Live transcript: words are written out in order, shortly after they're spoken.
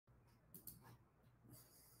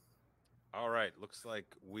All right, looks like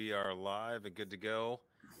we are live and good to go.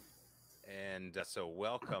 And so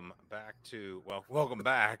welcome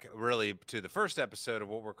back really to the first episode of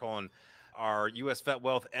what we're calling our US Vet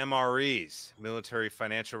Wealth MREs, military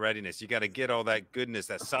financial readiness. You got to get all that goodness,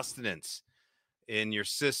 that sustenance in your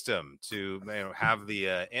system to have the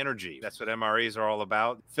energy. That's what MREs are all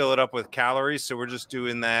about. Fill it up with calories. So we're just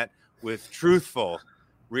doing that with truthful,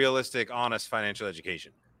 realistic, honest financial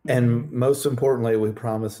education. And most importantly, we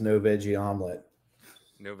promise no veggie omelet.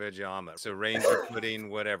 No veggie omelet. So Ranger pudding,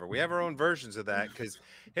 whatever. We have our own versions of that because,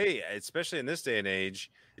 hey, especially in this day and age,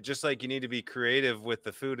 just like you need to be creative with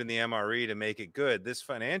the food in the MRE to make it good, this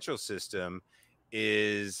financial system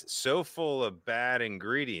is so full of bad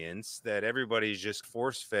ingredients that everybody's just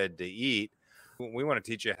force fed to eat. We want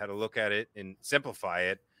to teach you how to look at it and simplify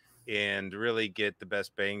it and really get the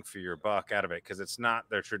best bang for your buck out of it, because it's not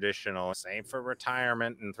their traditional save for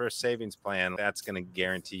retirement and for a savings plan that's going to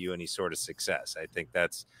guarantee you any sort of success. I think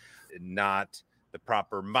that's not the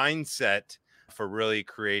proper mindset for really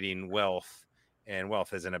creating wealth. And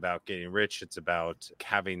wealth isn't about getting rich, it's about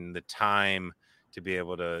having the time to be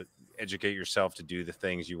able to educate yourself, to do the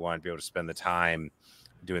things you want, to be able to spend the time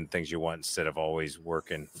doing things you want instead of always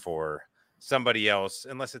working for somebody else,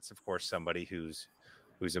 unless it's of course somebody who's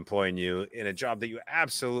employing you in a job that you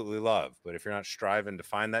absolutely love. But if you're not striving to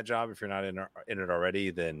find that job, if you're not in it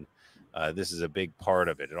already, then this is a big part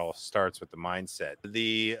of it. It all starts with the mindset.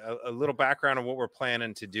 A little background on what we're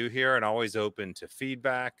planning to do here, and always open to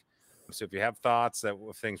feedback. So if you have thoughts that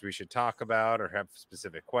things we should talk about or have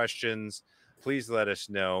specific questions, please let us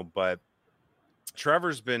know. But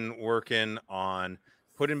Trevor's been working on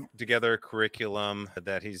putting together a curriculum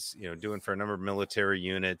that he's doing for a number of military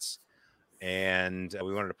units, and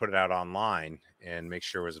we wanted to put it out online and make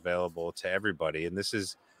sure it was available to everybody. And this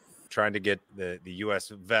is trying to get the U.S.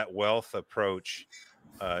 vet wealth approach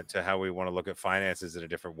to how we want to look at finances in a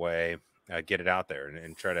different way, get it out there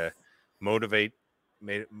and try to motivate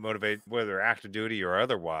whether active duty or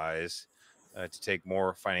otherwise to take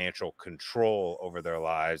more financial control over their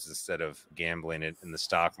lives instead of gambling it in the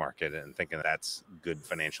stock market and thinking that's good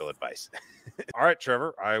financial advice. All right,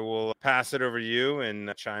 Trevor, I will pass it over to you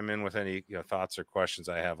and chime in with any thoughts or questions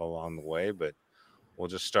I have along the way. But we'll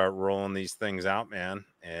just start rolling these things out, man,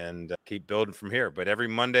 and keep building from here. But every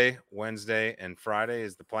Monday, Wednesday, and Friday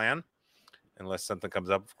is the plan, unless something comes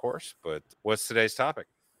up, of course. But what's today's topic?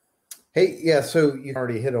 Hey, yeah, so you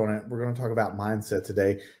already hit on it. We're going to talk about mindset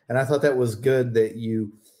today. And I thought that was good that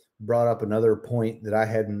you brought up another point that I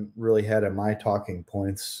hadn't really had in my talking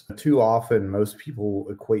points. Too often, most people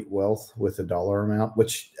equate wealth with a dollar amount,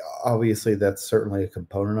 which obviously that's certainly a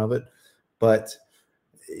component of it. But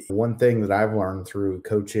one thing that I've learned through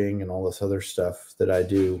coaching and all this other stuff that I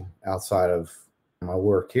do outside of my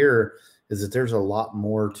work here is that there's a lot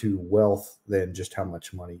more to wealth than just how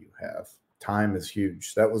much money you have. Time is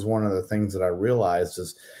huge. That was one of the things that I realized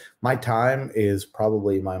is my time is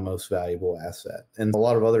probably my most valuable asset. And a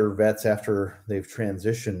lot of other vets, after they've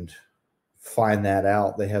transitioned, find that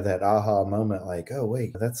out. They have that aha moment like, oh,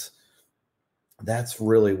 wait, that's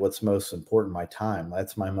really what's most important, my time.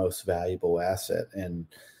 That's my most valuable asset. And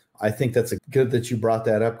I think that's good that you brought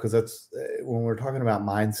that up, because that's when we're talking about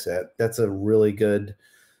mindset, that's a really good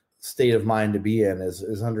state of mind to be in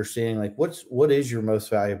is understanding like what is your most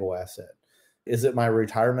valuable asset? Is it my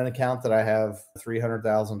retirement account that I have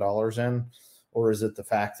 $300,000 in? Or is it the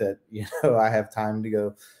fact that, I have time to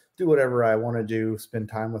go do whatever I want to do, spend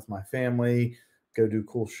time with my family, go do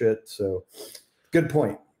cool shit? So good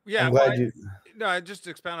point. Yeah, I'm glad you. No, I just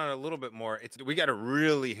expound on it a little bit more. We got to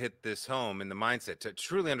really hit this home in the mindset to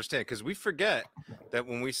truly understand, because we forget that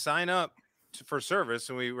when we sign up for service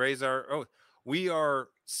and we raise our oath, we are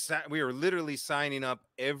literally signing up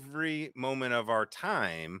every moment of our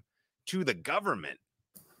time to the government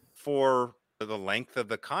for the length of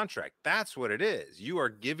the contract. That's what it is. You are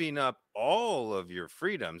giving up all of your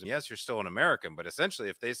freedoms. Yes, you're still an American, but essentially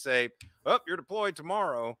if they say, oh, you're deployed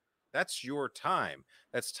tomorrow, that's your time.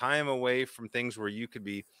 That's time away from things where you could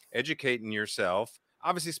be educating yourself,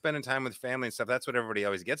 obviously spending time with family and stuff. That's what everybody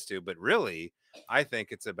always gets to. But really, I think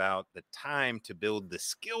it's about the time to build the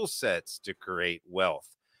skill sets to create wealth.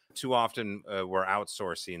 Too often we're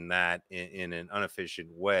outsourcing that in an inefficient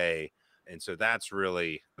way. And so that's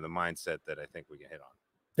really the mindset that I think we can hit on.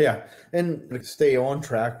 Yeah. And stay on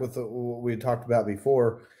track with what we talked about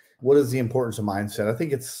before. What is the importance of mindset? I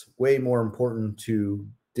think it's way more important to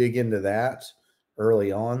dig into that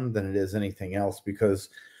early on than it is anything else, because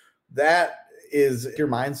that is your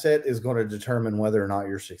mindset is going to determine whether or not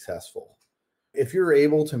you're successful. If you're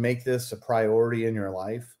able to make this a priority in your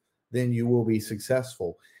life, then you will be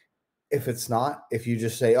successful. If it's not, if you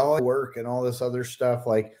just say, oh, I work and all this other stuff,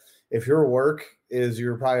 like if your work is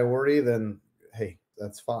your priority, then hey,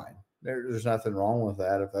 that's fine. There's nothing wrong with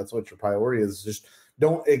that. If that's what your priority is, just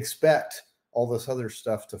don't expect all this other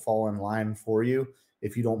stuff to fall in line for you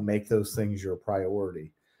if you don't make those things your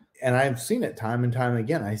priority. And I've seen it time and time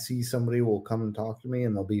again. I see somebody will come and talk to me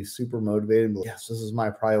and they'll be super motivated and be like, yes, this is my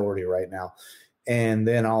priority right now. And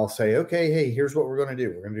then I'll say, okay, hey, here's what we're going to do.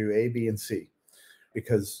 We're going to do A, B, and C.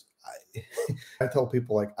 Because I tell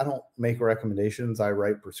people, like, I don't make recommendations. I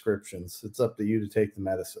write prescriptions. It's up to you to take the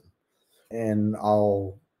medicine. And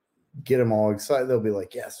I'll get them all excited. They'll be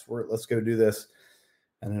like, yes, let's go do this.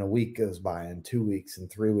 And then a week goes by and 2 weeks and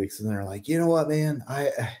 3 weeks. And they're like, you know what, man,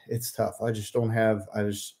 it's tough. I just haven't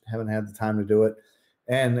had the time to do it.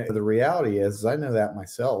 And the reality is I know that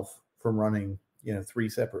myself from running, 3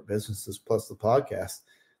 separate businesses plus the podcast.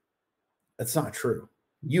 That's not true.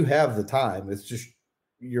 You have the time. It's just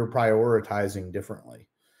you're prioritizing differently.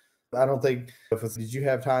 I don't think did you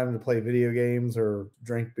have time to play video games or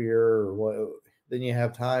drink beer or what? Then you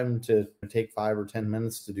have time to take 5 or 10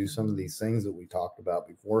 minutes to do some of these things that we talked about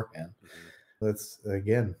beforehand. That's,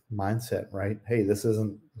 again, mindset, right? Hey, this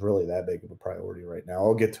isn't really that big of a priority right now.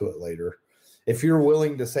 I'll get to it later. If you're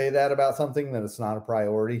willing to say that about something, that it's not a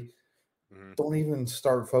priority, don't even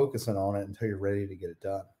start focusing on it until you're ready to get it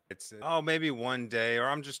done. It's, oh, maybe one day, or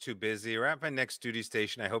I'm just too busy, or at my next duty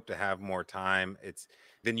station, I hope to have more time.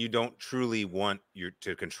 Then you don't truly want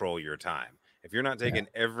to control your time. If you're not taking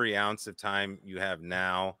every ounce of time you have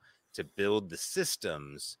now to build the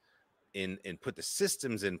systems and put the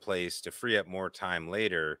systems in place to free up more time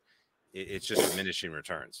later, it's just diminishing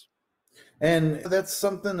returns. And that's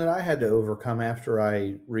something that I had to overcome after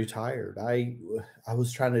I retired. I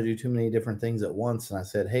was trying to do too many different things at once. And I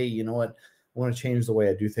said, hey, you know what? I want to change the way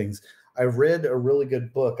I do things. I read a really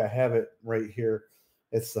good book. I have it right here.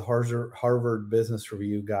 It's the Harvard Business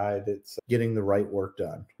Review Guide. It's getting the right work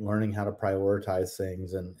done, learning how to prioritize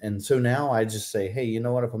things. And so now I just say, hey, you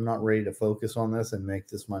know what? If I'm not ready to focus on this and make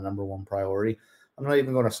this my number one priority, I'm not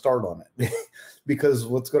even going to start on it. Because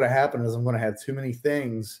what's going to happen is I'm going to have too many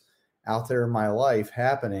things out there in my life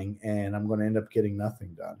happening, and I'm going to end up getting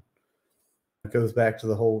nothing done. It goes back to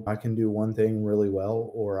the whole, I can do one thing really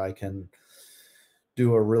well, or I can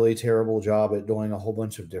do a really terrible job at doing a whole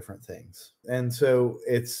bunch of different things. And so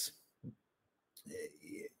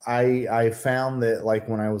I found that, like,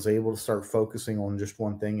 when I was able to start focusing on just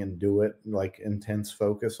one thing and do it, like intense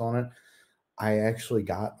focus on it, I actually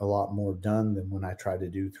got a lot more done than when I tried to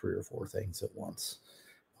do 3 or 4 things at once.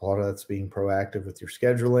 A lot of that's being proactive with your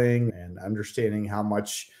scheduling and understanding how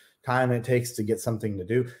much time it takes to get something to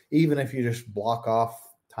do. Even if you just block off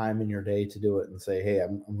time in your day to do it and say, hey,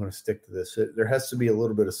 I'm going to stick to this. There has to be a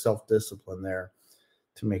little bit of self-discipline there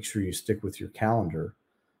to make sure you stick with your calendar.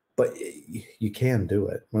 But you can do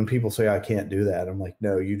it. When people say I can't do that, I'm like,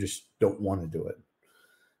 no, you just don't want to do it.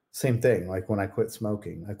 Same thing. Like when I quit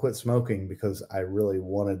smoking because I really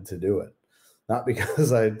wanted to do it. Not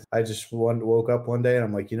because I just woke up one day and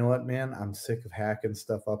I'm like, you know what, man, I'm sick of hacking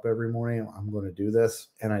stuff up every morning. I'm going to do this.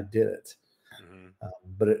 And I did it.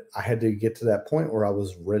 But I had to get to that point where I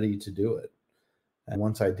was ready to do it. And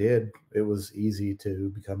once I did, it was easy to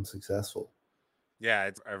become successful.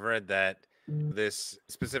 Yeah, I've read that this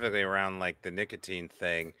specifically around like the nicotine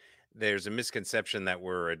thing. There's a misconception that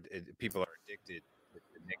people are addicted to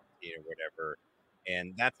nicotine or whatever.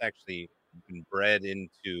 And that's actually been bred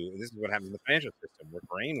into, this is what happens in the financial system. We're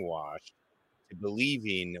brainwashed to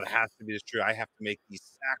believing it has to be this true. I have to make these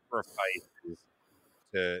sacrifices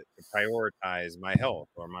to prioritize my health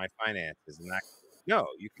or my finances. And no,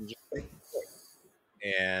 you can just make a choice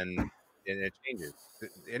and it changes.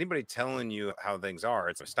 Anybody telling you how things are,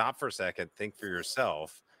 it's stop for a second, think for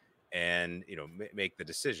yourself, and make the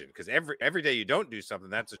decision. Because every day you don't do something,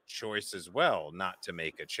 that's a choice as well, not to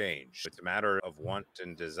make a change. It's a matter of want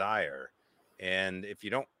and desire. And if you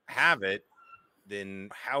don't have it, then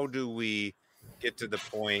how do we get to the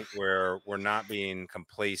point where we're not being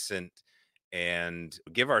complacent and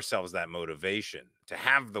give ourselves that motivation to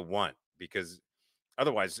have the want? Because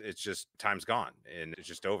otherwise it's just time's gone and it's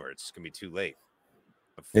just over. It's gonna be too late.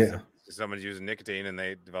 If someone's using nicotine and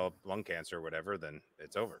they develop lung cancer or whatever, then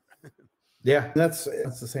it's over. Yeah, that's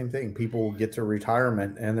the same thing. People get to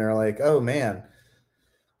retirement and they're like, oh man,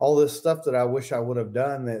 all this stuff that I wish I would have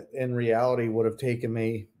done that in reality would have taken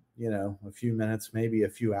me, a few minutes, maybe a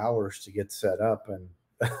few hours to get set up. And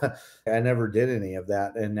I never did any of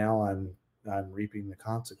that. And now I'm reaping the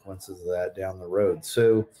consequences of that down the road.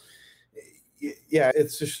 So yeah,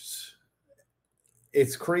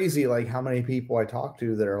 it's crazy, like how many people I talk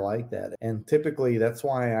to that are like that. And typically that's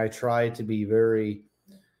why I try to be very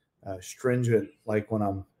stringent. Like when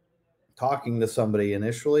I'm talking to somebody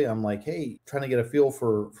initially, I'm like, hey, trying to get a feel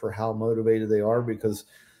for how motivated they are, because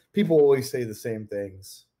people always say the same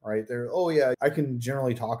things, right? They're, oh yeah, I can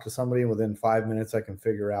generally talk to somebody and within 5 minutes I can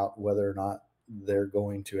figure out whether or not they're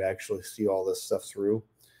going to actually see all this stuff through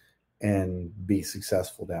and be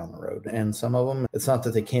successful down the road. And some of them, it's not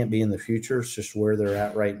that they can't be in the future, it's just where they're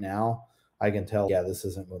at right now. I can tell, yeah, this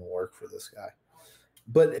isn't going to work for this guy.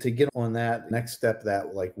 But to get on that next step,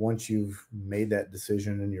 that like once you've made that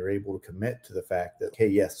decision and you're able to commit to the fact that, hey,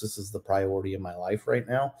 yes, this is the priority in my life right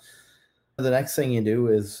now, the next thing you do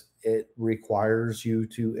is it requires you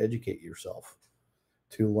to educate yourself,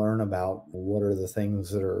 to learn about what are the things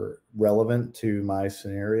that are relevant to my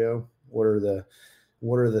scenario, what are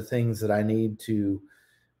the things that I need to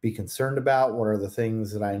be concerned about, what are the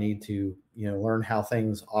things that I need to learn how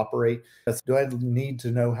things operate. Do I need to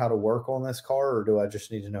know how to work on this car, or do I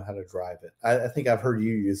just need to know how to drive it? I think I've heard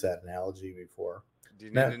you use that analogy before. Do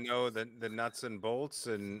you need to know the nuts and bolts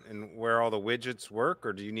and where all the widgets work,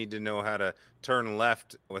 or do you need to know how to turn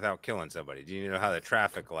left without killing somebody? Do you know how the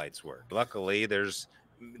traffic lights work? Luckily, there's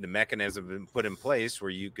the mechanism been put in place where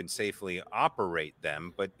you can safely operate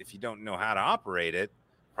them, but if you don't know how to operate it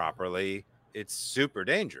properly, it's super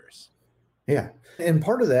dangerous. Yeah. And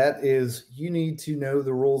part of that is you need to know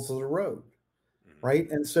the rules of the road, right?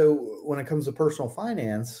 And so when it comes to personal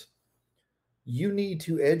finance, you need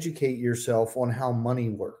to educate yourself on how money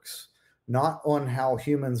works, not on how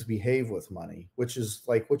humans behave with money, which is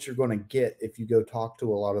like what you're going to get if you go talk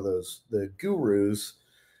to a lot of the gurus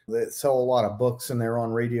that sell a lot of books and they're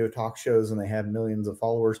on radio talk shows and they have millions of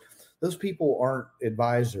followers. Those people aren't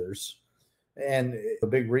advisors. And the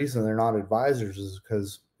big reason they're not advisors is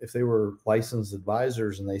because if they were licensed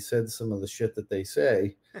advisors and they said some of the shit that they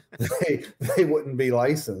say, they wouldn't be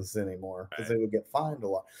licensed anymore because they would get fined a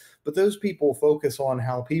lot. But those people focus on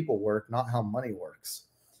how people work, not how money works,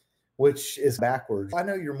 which is backwards. I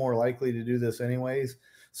know you're more likely to do this anyways,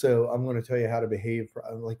 so I'm going to tell you how to behave.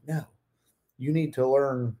 I'm like, no, you need to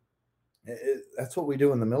learn. That's what we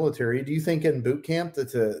do in the military. Do you think in boot camp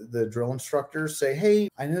that the drill instructors say, hey,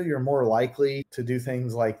 I know you're more likely to do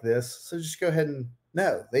things like this, so just go ahead and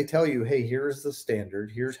no, they tell you, hey, here's the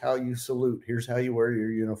standard. Here's how you salute. Here's how you wear your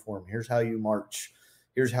uniform. Here's how you march.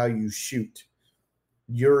 Here's how you shoot.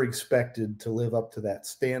 You're expected to live up to that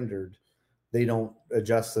standard. They don't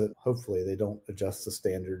adjust it. Hopefully they don't adjust the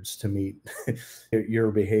standards to meet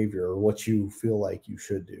your behavior or what you feel like you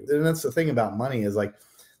should do. And that's the thing about money is like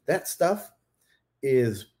that stuff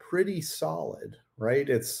is pretty solid, right?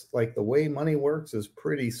 It's like the way money works is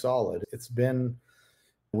pretty solid.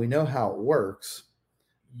 We know how it works.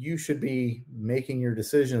 You should be making your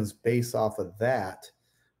decisions based off of that,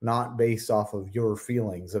 not based off of your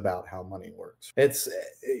feelings about how money works. It's,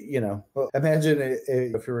 imagine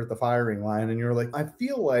if you're at the firing line and you're like, I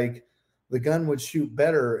feel like the gun would shoot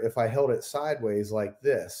better if I held it sideways like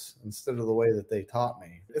this instead of the way that they taught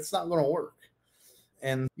me. It's not going to work.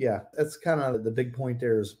 And yeah, that's kind of the big point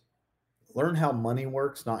there is learn how money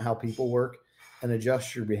works, not how people work, and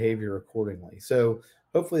adjust your behavior accordingly. So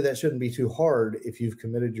hopefully that shouldn't be too hard if you've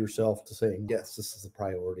committed yourself to saying, yes, this is the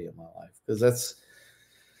priority of my life. Because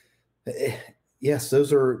yes,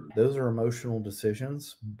 those are emotional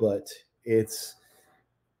decisions, but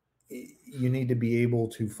you need to be able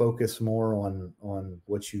to focus more on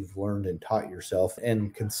what you've learned and taught yourself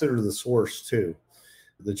and consider the source too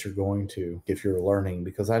that you're going to if you're learning.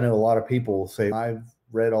 Because I know a lot of people say, I've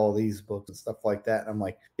read all these books and stuff like that. And I'm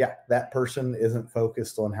like, yeah, that person isn't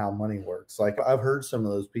focused on how money works. Like I've heard some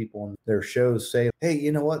of those people in their shows say, hey,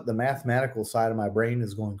 you know what? The mathematical side of my brain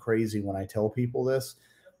is going crazy when I tell people this,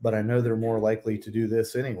 but I know they're more likely to do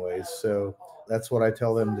this anyways. So that's what I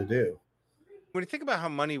tell them to do. When you think about how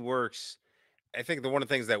money works, I think one of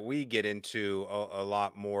the things that we get into a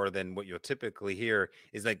lot more than what you'll typically hear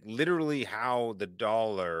is like literally how the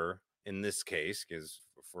dollar in this case, because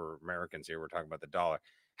for Americans here, we're talking about the dollar.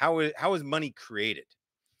 How is money created?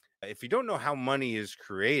 If you don't know how money is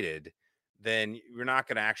created, then you're not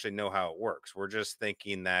going to actually know how it works. We're just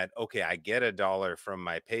thinking that, okay, I get $1 from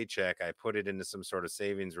my paycheck. I put it into some sort of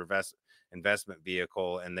savings investment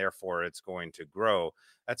vehicle, and therefore it's going to grow.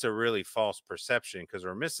 That's a really false perception because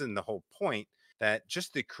we're missing the whole point that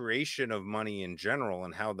just the creation of money in general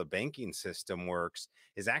and how the banking system works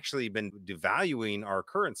has actually been devaluing our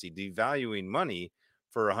currency, devaluing money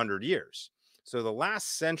for 100 years. So the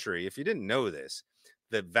last century, if you didn't know this,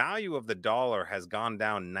 the value of the dollar has gone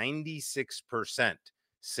down 96%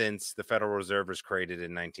 since the Federal Reserve was created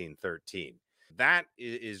in 1913. That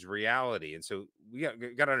is reality. And so we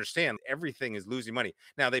got to understand everything is losing money.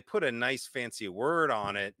 Now, they put a nice fancy word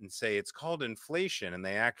on it and say it's called inflation, and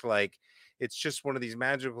they act like it's just one of these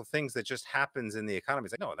magical things that just happens in the economy.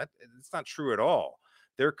 It's like, no, it's not true at all.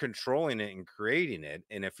 They're controlling it and creating it.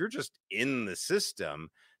 And if you're just in the system,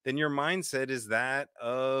 then your mindset is that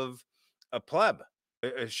of a pleb,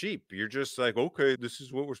 a sheep. You're just like, okay, this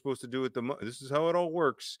is what we're supposed to do with this is how it all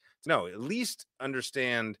works. No, at least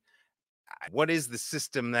understand what is the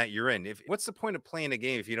system that you're in. If What's the point of playing a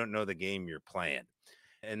game if you don't know the game you're playing?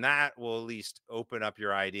 And that will at least open up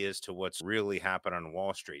your ideas to what's really happening on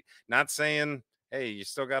Wall Street. Not saying, hey, you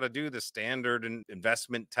still got to do the standard and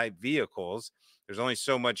investment type vehicles. There's only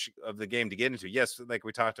so much of the game to get into. Yes, like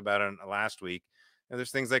we talked about on last week,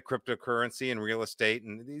 there's things like cryptocurrency and real estate,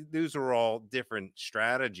 and these are all different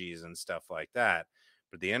strategies and stuff like that.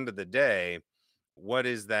 But at the end of the day, what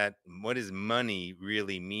does money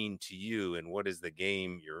really mean to you, and what is the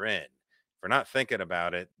game you're in? If you're not thinking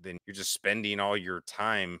about it, then you're just spending all your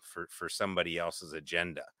time for somebody else's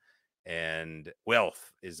agenda. And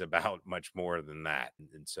wealth is about much more than that.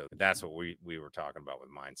 And so that's what we were talking about with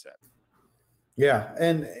mindset. Yeah,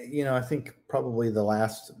 and I think probably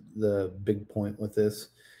the big point with this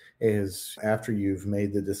is after you've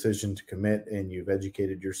made the decision to commit and you've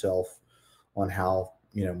educated yourself on how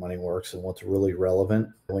money works and what's really relevant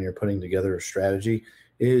when you're putting together a strategy,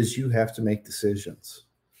 is you have to make decisions.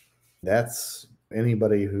 That's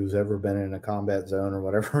anybody who's ever been in a combat zone or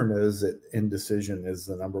whatever knows that indecision is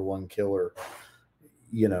the number one killer.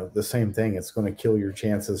 The same thing, it's going to kill your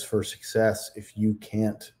chances for success if you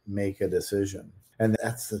can't make a decision. And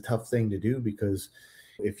that's the tough thing to do, because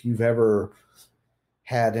if you've ever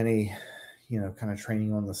had any kind of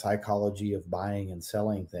training on the psychology of buying and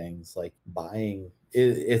selling things, like buying,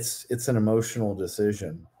 it's an emotional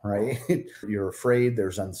decision, right? You're afraid,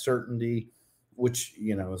 there's uncertainty, which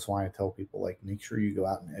is why I tell people, like, make sure you go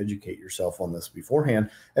out and educate yourself on this beforehand,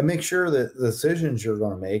 and make sure that the decisions you're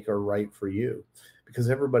going to make are right for you, because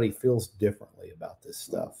everybody feels differently about this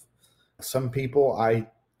stuff. Some people, I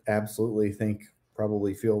absolutely think,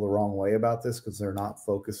 probably feel the wrong way about this because they're not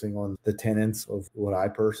focusing on the tenets of what I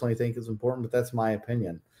personally think is important, but that's my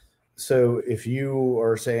opinion. So if you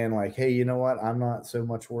are saying, like, hey, you know what, I'm not so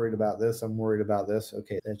much worried about this, I'm worried about this,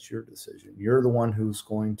 okay, that's your decision. You're the one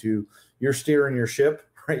you're steering your ship,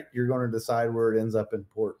 right? You're going to decide where it ends up in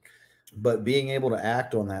port. But being able to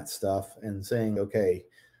act on that stuff and saying, okay,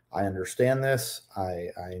 I understand this, I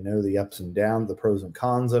know the ups and downs, the pros and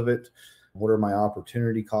cons of it. What are my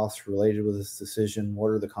opportunity costs related with this decision? What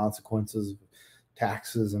are the consequences of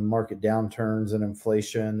taxes and market downturns and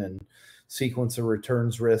inflation and sequence of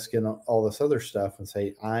returns risk and all this other stuff, and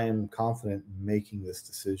say, I am confident in making this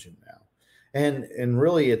decision now. And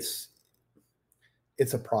really, it's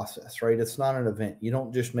a process, right? It's not an event. You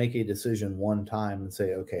don't just make a decision one time and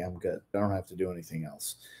say, okay, I'm good, I don't have to do anything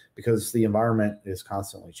else, because the environment is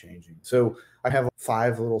constantly changing. So I have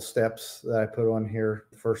 5 little steps that I put on here.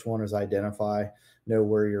 The first one is identify, know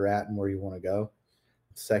where you're at and where you want to go.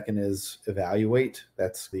 Second is evaluate.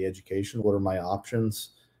 That's the education. What are my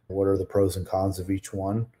options? What are the pros and cons of each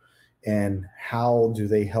one? And how do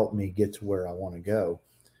they help me get to where I want to go?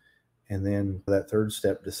 And then that third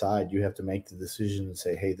step, decide. You have to make the decision and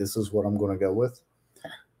say, hey, this is what I'm going to go with,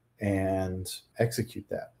 and execute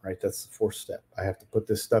that, right? That's the 4th step. I have to put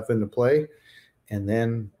this stuff into play. And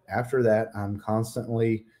then after that, I'm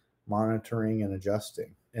constantly monitoring and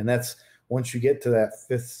adjusting. And that's, once you get to that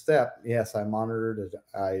 5th step, yes, I monitored,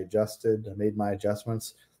 I adjusted, I made my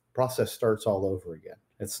adjustments. The process starts all over again.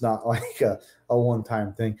 It's not like a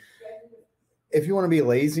one-time thing. If you want to be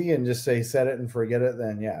lazy and just say set it and forget it,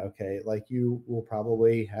 then yeah, okay. Like, you will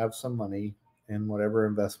probably have some money in whatever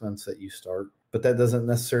investments that you start, but that doesn't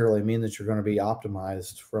necessarily mean that you're going to be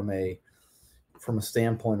optimized from a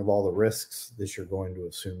standpoint of all the risks that you're going to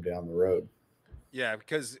assume down the road. Yeah,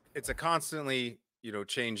 because it's a constantly,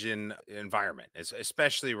 changing environment,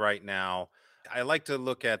 especially right now. I like to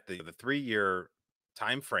look at the 3-year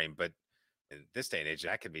time frame, but in this day and age,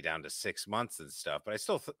 that could be down to 6 months and stuff. But I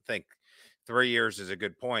still think 3 years is a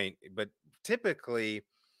good point. But typically,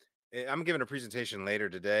 I'm giving a presentation later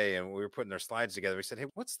today, and we were putting our slides together. We said, hey,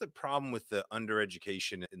 what's the problem with the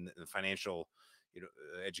undereducation in the financial,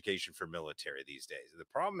 education for military these days? The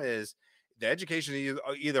problem is the education is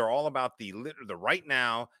either all about the right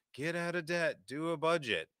now, get out of debt, do a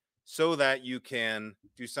budget, so that you can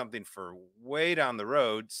do something for way down the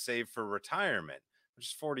road, save for retirement, which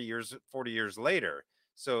is 40 years later.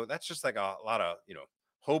 So that's just like a lot of,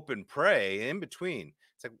 hope and pray in between.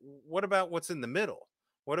 It's like, what about what's in the middle?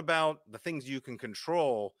 What about the things you can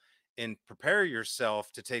control and prepare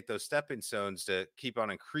yourself to take those stepping stones to keep on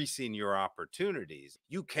increasing your opportunities.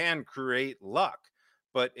 You can create luck,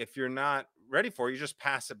 but if you're not ready for it, you just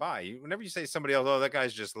pass it by. Whenever you say somebody else, oh, that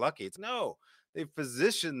guy's just lucky, it's no, they've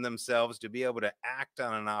positioned themselves to be able to act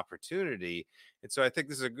on an opportunity. And so I think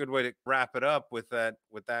this is a good way to wrap it up with that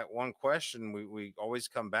one question we always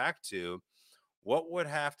come back to. What would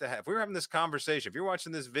have to have, if we were having this conversation, if you're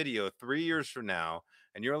watching this video 3 years from now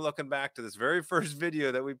and you're looking back to this very first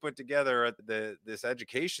video that we put together at this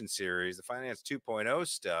education series, the Finance 2.0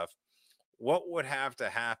 stuff, what would have to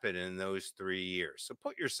happen in those 3 years? So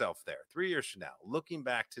put yourself there 3 years from now, looking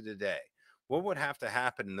back to today, what would have to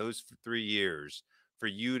happen in those 3 years for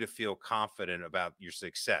you to feel confident about your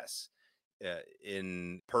success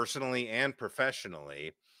in personally and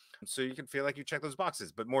professionally? So you can feel like you check those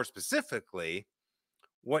boxes, but more specifically,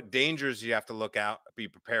 what dangers you have to look out, be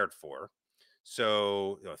prepared for.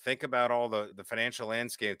 So, think about all the financial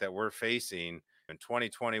landscape that we're facing in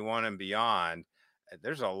 2021 and beyond.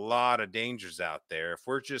 There's a lot of dangers out there. If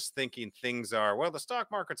we're just thinking things are, well, the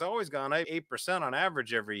stock market's always gone up 8% on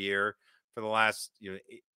average every year for the last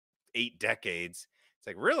 8 decades. It's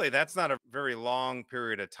like, really, that's not a very long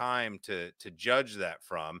period of time to judge that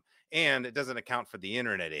from. And it doesn't account for the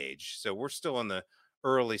internet age. So we're still in the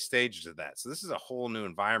early stages of that. So this is a whole new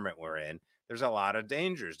environment we're in. There's a lot of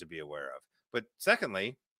dangers to be aware of. But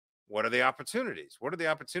secondly, what are the opportunities? What are the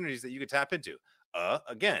opportunities that you could tap into?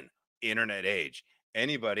 Again, internet age.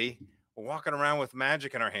 Anybody, we're walking around with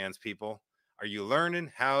magic in our hands, people. Are you learning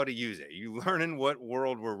how to use it? Are you learning what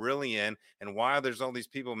world we're really in and why there's all these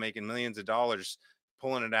people making millions of dollars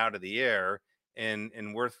pulling it out of the air? And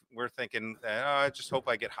we're thinking, oh, I just hope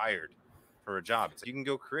I get hired for a job. It's like, you can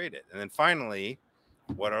go create it. And then finally,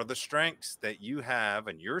 what are the strengths that you have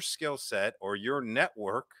and your skill set or your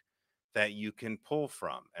network that you can pull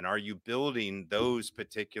from? And are you building those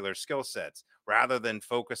particular skill sets rather than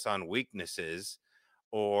focus on weaknesses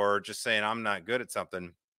or just saying, I'm not good at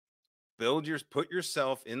something? Put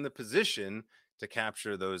yourself in the position to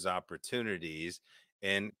capture those opportunities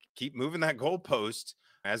and keep moving that goalpost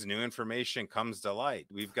as new information comes to light.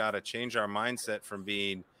 We've got to change our mindset from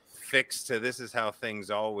being fixed to this is how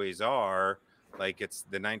things always are, like it's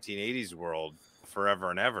the 1980s world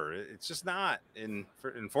forever and ever. It's just not. And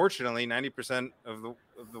unfortunately, 90% of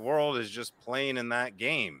the world is just playing in that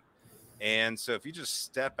game. And so if you just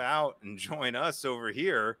step out and join us over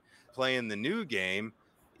here playing the new game,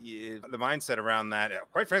 the mindset around that,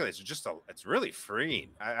 quite frankly, it's really freeing.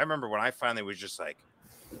 I remember when I finally was just like,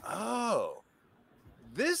 oh,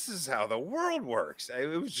 this is how the world works.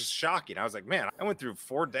 It was just shocking. I was like, man, I went through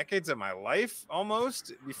 4 decades of my life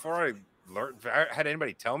almost before I had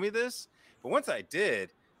anybody tell me this. But once I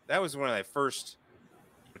did, that was one of the first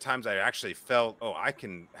times I actually felt, oh, I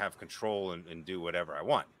can have control and do whatever I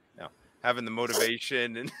want. Now, having the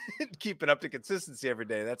motivation and keeping up to consistency every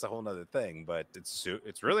day, that's a whole nother thing. But it's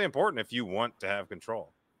really important if you want to have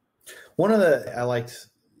control. I liked,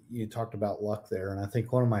 you talked about luck there. And I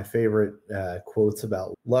think one of my favorite quotes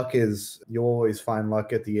about luck is, you'll always find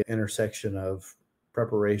luck at the intersection of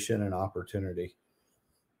preparation and opportunity,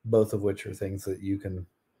 both of which are things that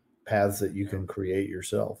paths that you can create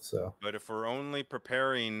yourself. So, but if we're only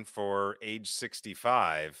preparing for age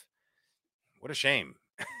 65, what a shame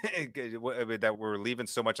that we're leaving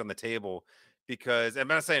so much on the table. Because I'm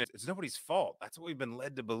not saying it's nobody's fault. That's what we've been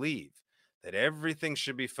led to believe, that everything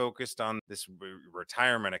should be focused on this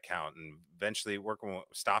retirement account and eventually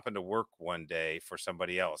stopping to work one day for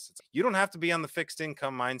somebody else. You don't have to be on the fixed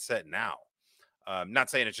income mindset now.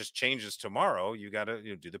 Not saying it just changes tomorrow. You got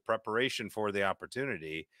to do the preparation for the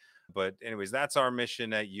opportunity. But anyways, that's our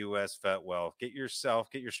mission at US Vet Wealth. Get your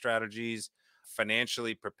strategies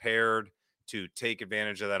financially prepared to take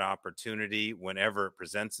advantage of that opportunity whenever it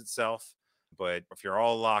presents itself. But if you're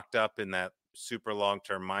all locked up in that super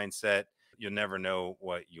long-term mindset, you'll never know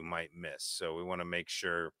what you might miss. So we want to make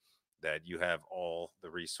sure that you have all the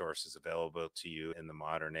resources available to you in the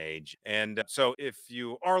modern age. And so if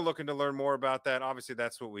you are looking to learn more about that, obviously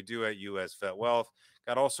that's what we do at US Vet Wealth.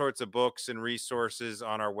 Got all sorts of books and resources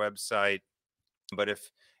on our website. But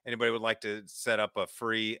if anybody would like to set up a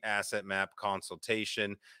free asset map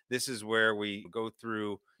consultation, this is where we go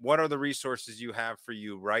through what are the resources you have for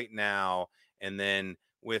you right now. And then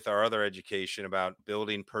with our other education about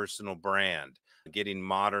building personal brand, getting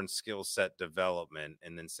modern skill set development,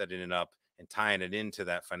 and then setting it up and tying it into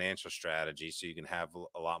that financial strategy so you can have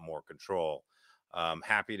a lot more control.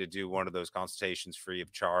 Happy to do one of those consultations free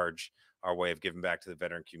of charge, our way of giving back to the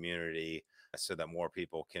veteran community so that more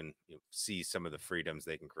people can see some of the freedoms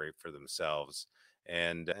they can create for themselves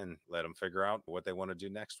and let them figure out what they want to do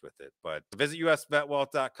next with it. But visit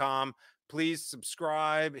usvetwealth.com. Please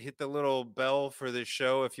subscribe, hit the little bell for this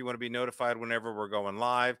show if you want to be notified whenever we're going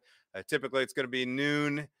live. Typically, it's going to be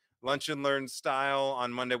noon, lunch and learn style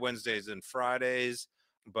on Monday, Wednesdays, and Fridays.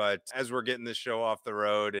 But as we're getting this show off the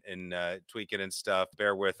road and tweaking and stuff,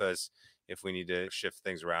 bear with us if we need to shift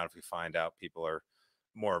things around. If we find out people are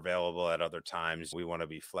more available at other times, we want to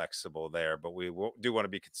be flexible there. But we do want to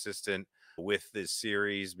be consistent with this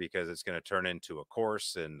series because it's going to turn into a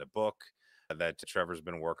course and a book that Trevor's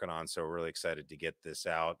been working on. So we're really excited to get this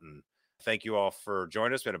out. And thank you all for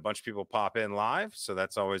joining us. We had a bunch of people pop in live, so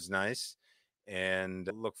that's always nice. And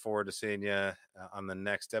look forward to seeing you on the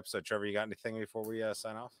next episode. Trevor, you got anything before we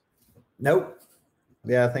sign off? Nope.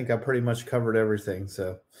 Yeah, I think I pretty much covered everything.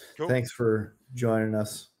 So cool. Thanks for joining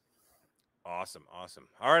us. Awesome.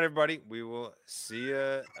 All right, everybody. We will see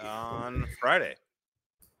you on Friday.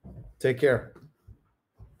 Take care.